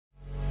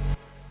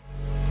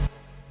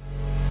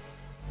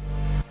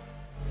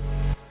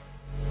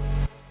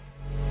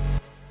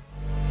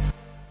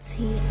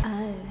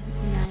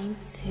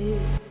TO92.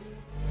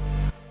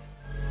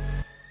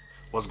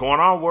 What's going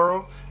on,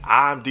 world?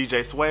 I'm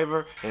DJ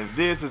Swavor, and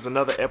this is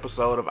another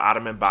episode of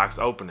Ottoman Box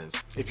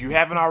Openings. If you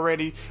haven't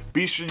already,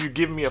 be sure you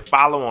give me a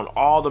follow on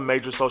all the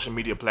major social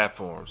media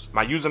platforms.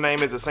 My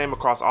username is the same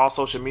across all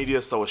social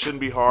media, so it shouldn't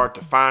be hard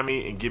to find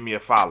me and give me a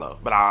follow.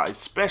 But I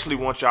especially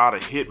want y'all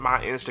to hit my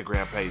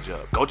Instagram page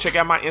up. Go check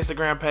out my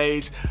Instagram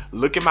page,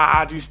 look at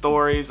my IG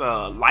stories,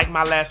 like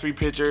my last 3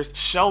 pictures,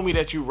 show me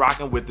that you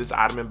rocking with this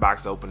Ottoman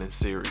Box Opening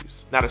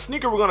series. Now, the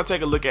sneaker we're going to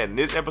take a look at in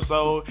this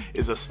episode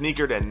is a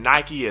sneaker that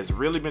Nike has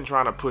really been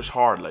trying to push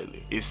hard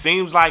lately. It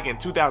seems like in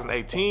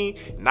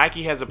 2018,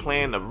 Nike has a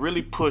plan to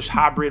really push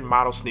hybrid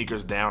model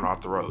sneakers down our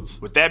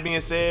throats. With that being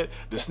said,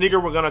 the sneaker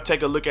we're going to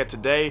take a look at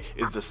today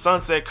is the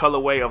sunset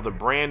colorway of the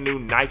brand new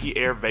Nike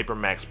Air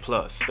VaporMax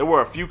Plus. There were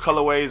a few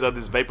colorways of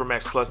this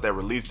VaporMax Plus that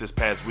released this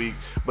past week,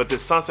 but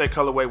this sunset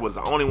colorway was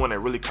the only one that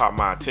really caught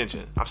my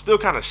attention. I'm still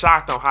kind of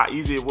shocked on how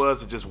easy it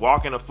was to just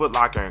walk in a Foot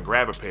Locker and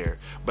grab a pair,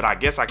 but I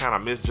guess I kind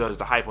of misjudged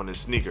the hype on this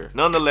sneaker.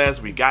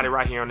 Nonetheless, we got it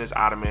right here on this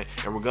Ottoman,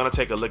 and we're going to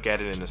take a look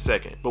at it in a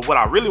second. But what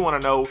I really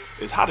want to know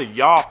is, how do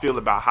y'all feel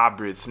about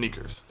hybrid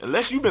sneakers?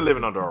 Unless you've been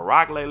living under a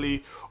rock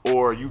lately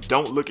or you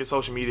don't look at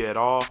social media at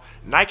all,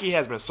 Nike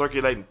has been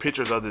circulating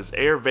pictures of this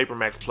Air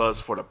VaporMax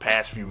Plus for the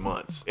past few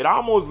months. It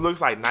almost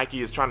looks like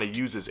Nike is trying to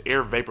use this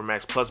Air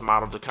VaporMax Plus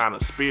model to kind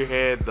of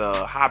spearhead the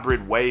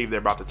hybrid wave they're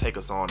about to take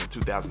us on in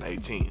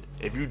 2018.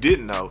 If you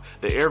didn't know,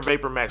 the Air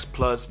VaporMax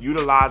Plus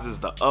utilizes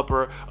the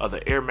upper of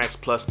the Air Max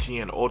Plus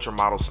 10 Ultra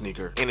model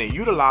sneaker, and it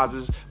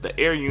utilizes the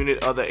air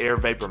unit of the Air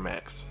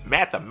VaporMax.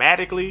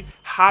 Mathematically,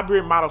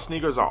 hybrid model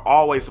sneakers are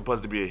always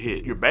supposed to be a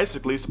hit. You're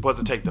basically supposed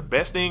to take the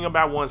best thing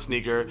about one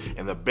sneaker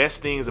and the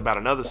best things about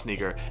another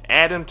sneaker,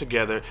 add them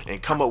together,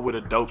 and come up with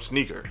a dope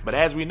sneaker. But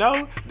as we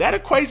know, that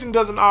equation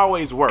doesn't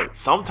always work.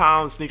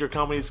 Sometimes sneaker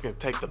companies can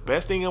take the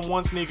best thing of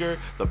one sneaker,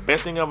 the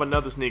best thing of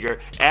another sneaker,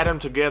 add them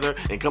together,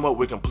 and come up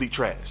with complete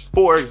trash.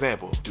 For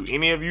example, do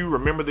any of you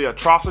remember the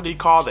atrocity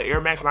called the Air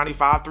Max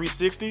 95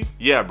 360?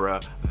 Yeah,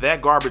 bruh,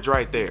 that garbage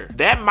right there.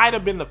 That might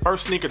have been the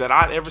first sneaker that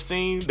I'd ever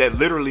seen that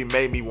literally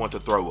made me want to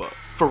throw up.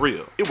 For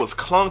real. It was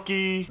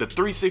clunky. The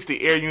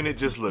 360 air unit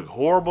just looked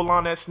horrible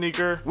on that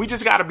sneaker. We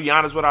just gotta be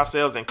honest with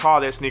ourselves and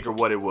call that sneaker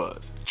what it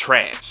was.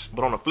 Trash.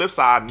 But on the flip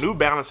side, New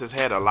Balance has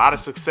had a lot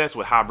of success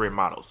with hybrid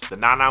models. The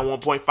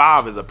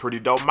 991.5 is a pretty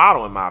dope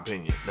model in my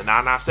opinion. The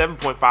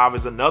 997.5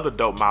 is another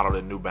dope model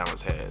that New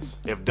Balance has.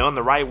 If done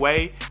the right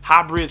way,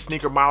 hybrid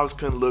sneaker models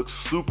can look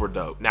super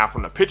dope. Now,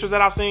 from the pictures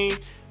that I've seen,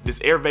 this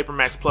Air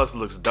VaporMax Plus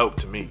looks dope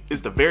to me.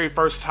 It's the very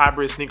first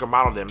hybrid sneaker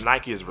model that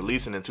Nike is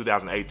releasing in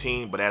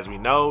 2018, but as we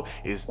know,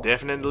 it's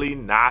definitely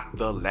not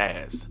the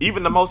last.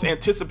 Even the most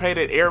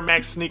anticipated Air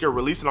Max sneaker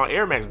releasing on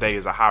Air Max Day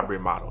is a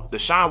hybrid model. The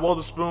Sean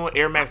Wotherspoon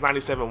Air Max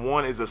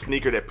 97-1 is a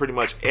sneaker that pretty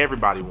much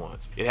everybody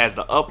wants. It has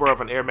the upper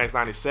of an Air Max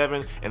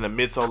 97 and the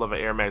midsole of an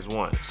Air Max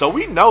 1. So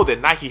we know that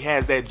Nike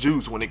has that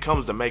juice when it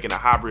comes to making a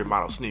hybrid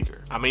model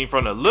sneaker. I mean,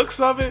 from the looks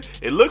of it,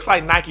 it looks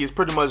like Nike is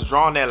pretty much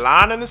drawing that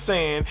line in the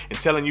sand and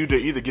telling you to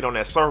either get on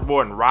that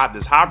surfboard and ride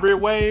this hybrid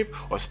wave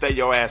or stay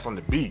your ass on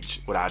the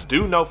beach. What I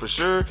do know for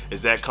sure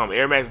is that come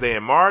Air Max Day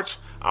in March,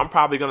 I'm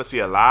probably gonna see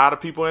a lot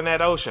of people in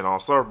that ocean on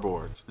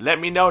surfboards. Let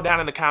me know down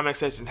in the comment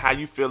section how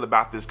you feel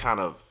about this kind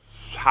of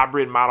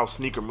hybrid model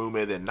sneaker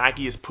movement that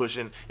Nike is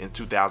pushing in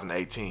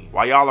 2018.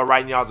 While y'all are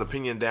writing y'all's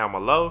opinion down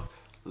below,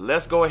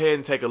 let's go ahead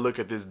and take a look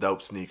at this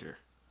dope sneaker.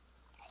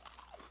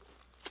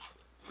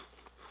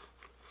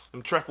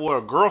 Them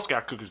Trefoil Girl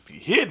Scout cookies be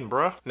hidden,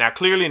 bruh. Now,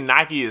 clearly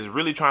Nike is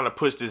really trying to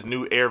push this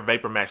new Air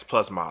VaporMax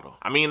Plus model.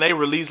 I mean, they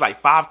released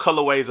like 5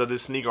 colorways of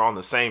this sneaker on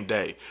the same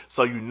day,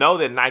 so you know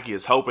that Nike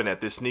is hoping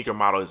that this sneaker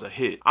model is a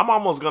hit. I'm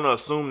almost gonna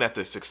assume that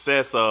the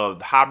success of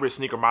the hybrid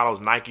sneaker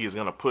models Nike is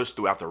gonna push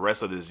throughout the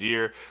rest of this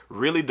year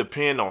really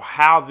depend on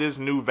how this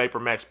new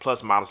VaporMax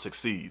Plus model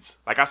succeeds.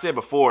 Like I said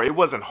before, it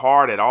wasn't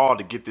hard at all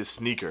to get this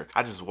sneaker.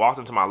 I just walked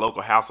into my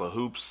local House of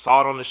Hoops,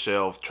 saw it on the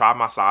shelf, tried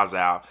my size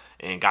out,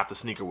 and got the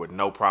sneaker with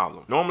no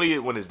problem. Normally,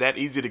 when it's that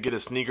easy to get a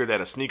sneaker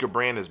that a sneaker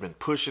brand has been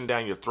pushing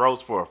down your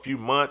throats for a few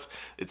months,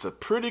 it's a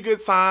pretty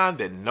good sign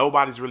that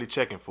nobody's really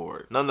checking for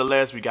it.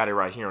 Nonetheless, we got it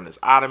right here on this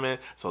Ottoman,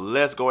 so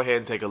let's go ahead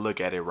and take a look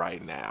at it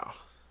right now.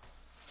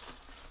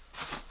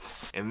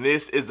 And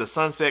this is the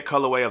sunset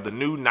colorway of the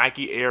new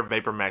Nike Air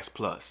VaporMax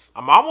Plus.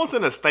 I'm almost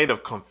in a state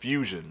of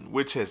confusion,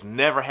 which has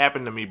never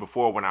happened to me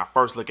before when I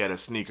first look at a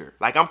sneaker.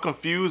 Like, I'm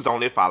confused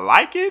on if I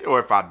like it or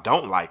if I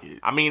don't like it.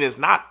 I mean, it's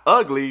not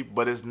ugly,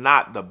 but it's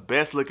not the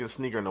best looking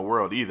sneaker in the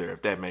world either,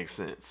 if that makes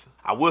sense.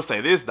 I will say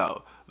this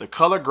though, the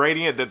color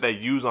gradient that they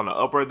use on the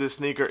upper of this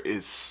sneaker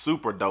is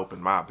super dope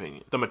in my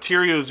opinion. The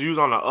materials used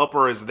on the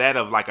upper is that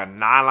of like a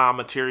nylon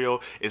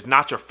material. It's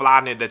not your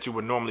fly knit that you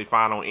would normally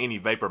find on any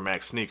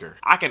VaporMax sneaker.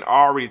 I can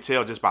already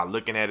tell just by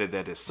looking at it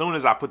that as soon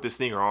as I put this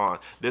sneaker on,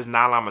 this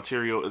nylon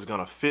material is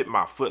gonna fit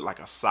my foot like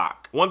a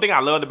sock. One thing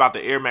I loved about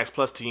the Air Max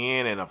Plus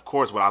TN, and of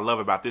course what I love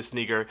about this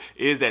sneaker,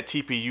 is that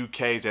TPU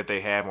cage that they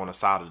have on the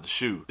side of the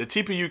shoe. The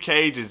TPU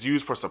cage is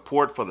used for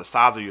support for the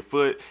sides of your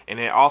foot, and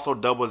it also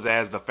doubles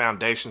as the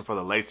foundation for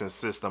the lace lacing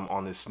system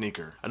on this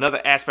sneaker. Another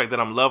aspect that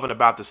I'm loving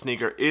about the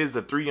sneaker is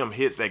the 3M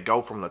hits that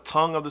go from the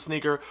tongue of the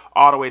sneaker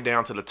all the way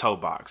down to the toe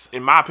box.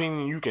 In my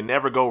opinion, you can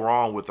never go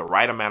wrong with the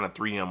right amount of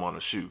 3M on a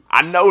shoe.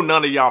 I know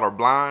none of y'all are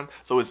blind,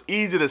 so it's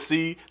easy to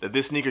see that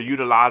this sneaker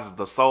utilizes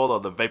the sole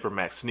of the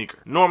VaporMax sneaker.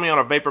 Normally on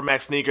a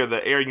VaporMax sneaker,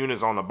 the air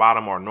units on the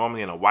bottom are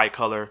normally in a white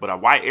color, but a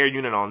white air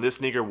unit on this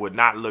sneaker would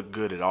not look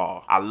good at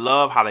all. I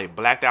love how they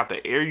blacked out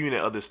the air unit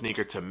of the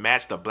sneaker to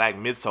match the black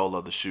midsole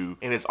of the shoe,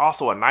 and it's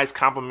also a nice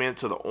complement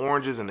to the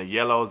oranges and the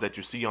yellows that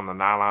you see on the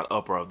nylon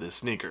upper of this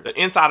sneaker. The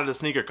inside of the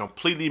sneaker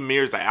completely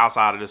mirrors the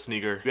outside of the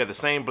sneaker. You have the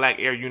same black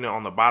air unit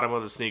on the bottom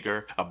of the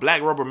sneaker, a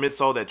black rubber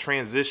midsole that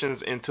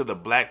transitions into the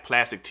black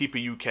plastic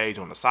TPU cage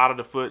on the side of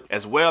the foot,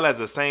 as well as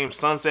the same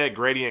sunset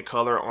gradient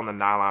color on the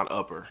nylon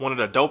upper. One of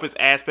the dopest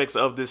aspects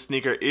of this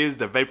sneaker is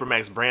the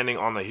VaporMax branding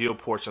on the heel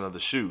portion of the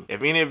shoe.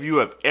 If any of you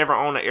have ever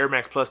owned an Air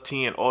Max Plus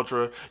TN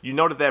Ultra, you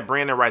know that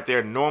branding right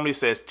there normally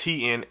says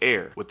TN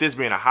Air. With this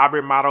being a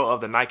hybrid model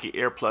of the Nike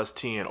Air Plus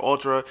TN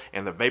Ultra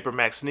and the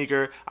VaporMax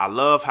sneaker, I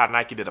love how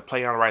Nike did a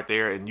play on right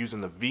there and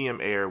using the VM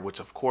Air, which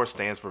of course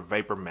stands for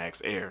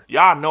VaporMax Air.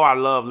 Y'all know I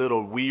love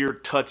little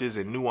weird touches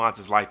and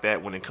nuances like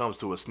that when it comes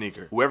to a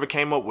sneaker. Whoever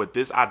came up with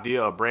this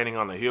idea of branding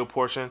on the heel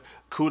portion,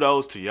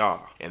 kudos to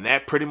y'all. And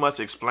that pretty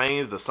much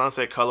explains the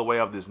sunset colorway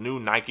of this new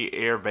Nike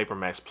Air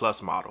VaporMax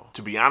Plus model.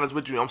 To be honest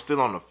with you, I'm still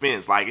on the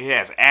fence. Like, it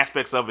has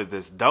aspects of it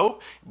that's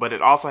dope, but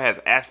it also has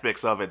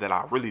aspects of it that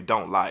I really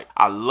don't like.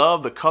 I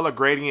love the color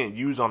gradient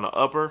used on the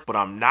upper, but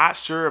I'm not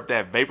sure if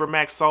that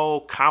VaporMax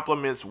sole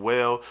complements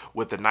well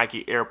with the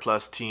Nike Air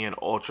Plus TN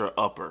Ultra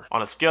upper.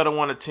 On a scale of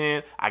 1 to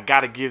 10, I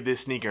gotta give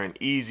this sneaker an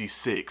easy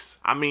 6.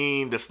 I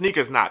mean, the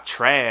sneaker's not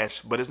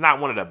trash, but it's not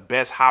one of the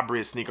best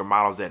hybrid sneaker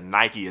models that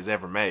Nike has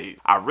ever made.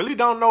 I really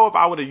don't know if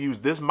I would have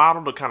used this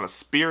model to kind of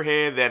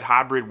spearhead that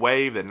hybrid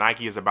wave that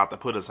Nike is about to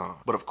put us on.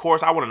 But of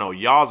course, I want to know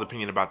y'all's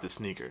opinion about this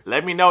sneaker.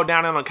 Let me know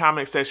down in the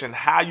comment section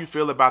how you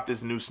feel about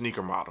this new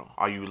sneaker model.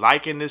 Are you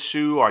liking this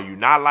shoe? Are you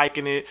not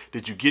liking it?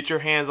 Did you get your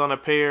hands on a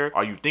pair?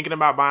 Are you thinking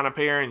about buying a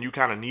pair and you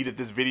kind of needed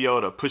this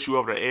video to push you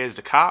over the edge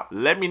to cop?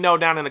 Let me know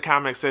down in the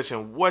comment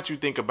section what you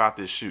think about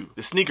this shoe.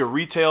 The sneaker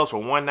retails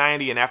for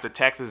 $190 and after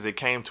taxes it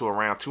came to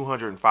around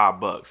 205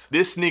 bucks.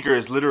 This sneaker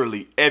is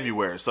literally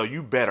everywhere, so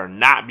you better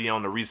not be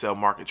on the resale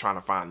market trying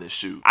to find this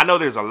shoe. I know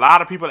there's a lot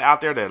of people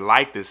out there that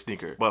like this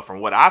sneaker, but from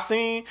what I've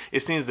seen, it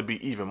seems to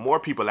be even more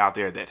people out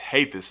there that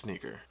hate this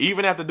sneaker.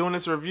 Even after doing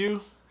this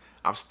review,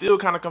 I'm still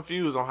kind of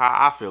confused on how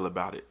I feel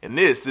about it. And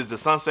this is the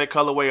sunset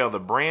colorway of the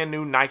brand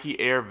new Nike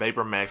Air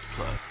VaporMax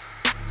Plus.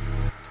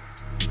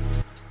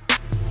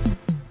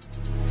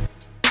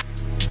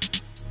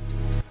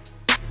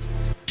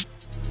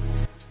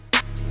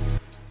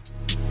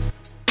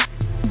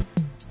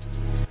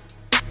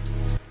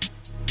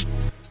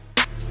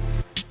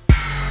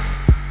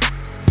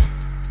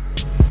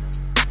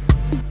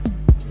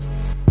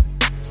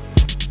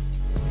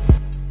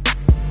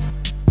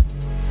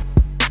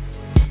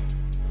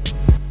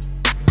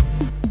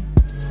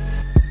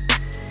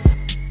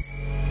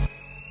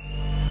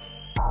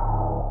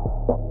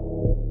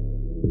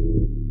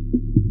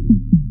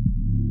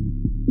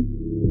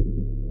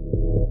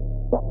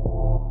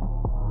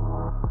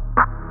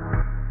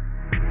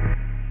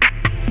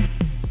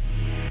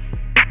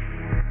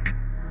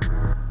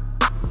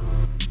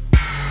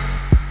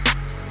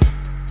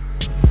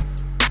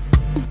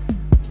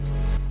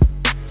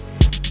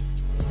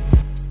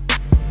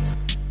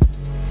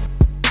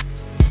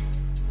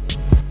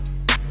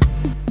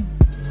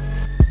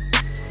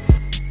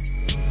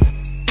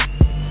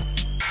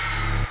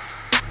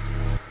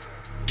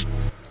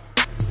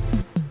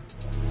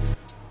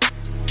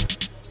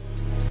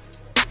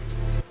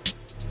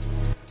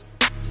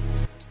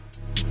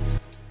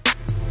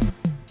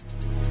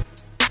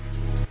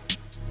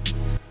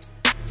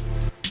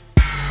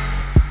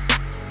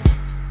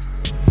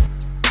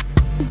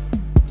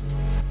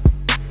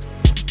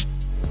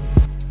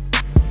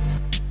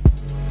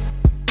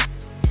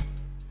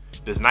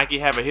 Does Nike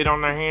have a hit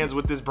on their hands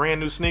with this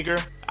brand new sneaker?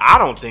 I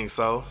don't think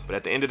so, but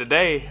at the end of the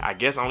day, I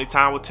guess only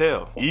time will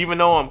tell. Even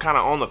though I'm kind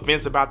of on the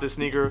fence about this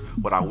sneaker,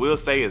 what I will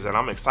say is that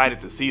I'm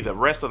excited to see the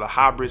rest of the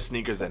hybrid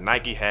sneakers that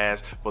Nike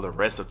has for the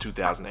rest of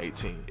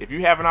 2018. If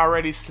you haven't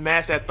already,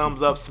 smash that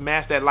thumbs up,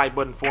 smash that like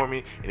button for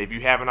me, and if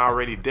you haven't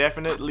already,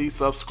 definitely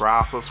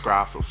subscribe.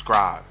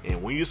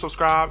 And when you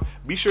subscribe,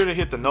 be sure to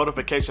hit the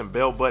notification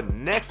bell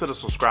button next to the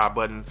subscribe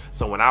button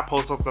so when I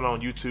post something on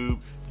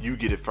YouTube, you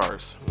get it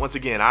first. Once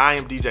again, I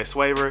am DJ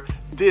Swavor.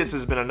 This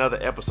has been another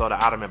episode of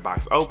Ottoman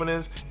Box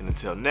Openings, and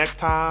until next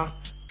time,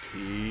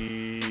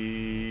 peace.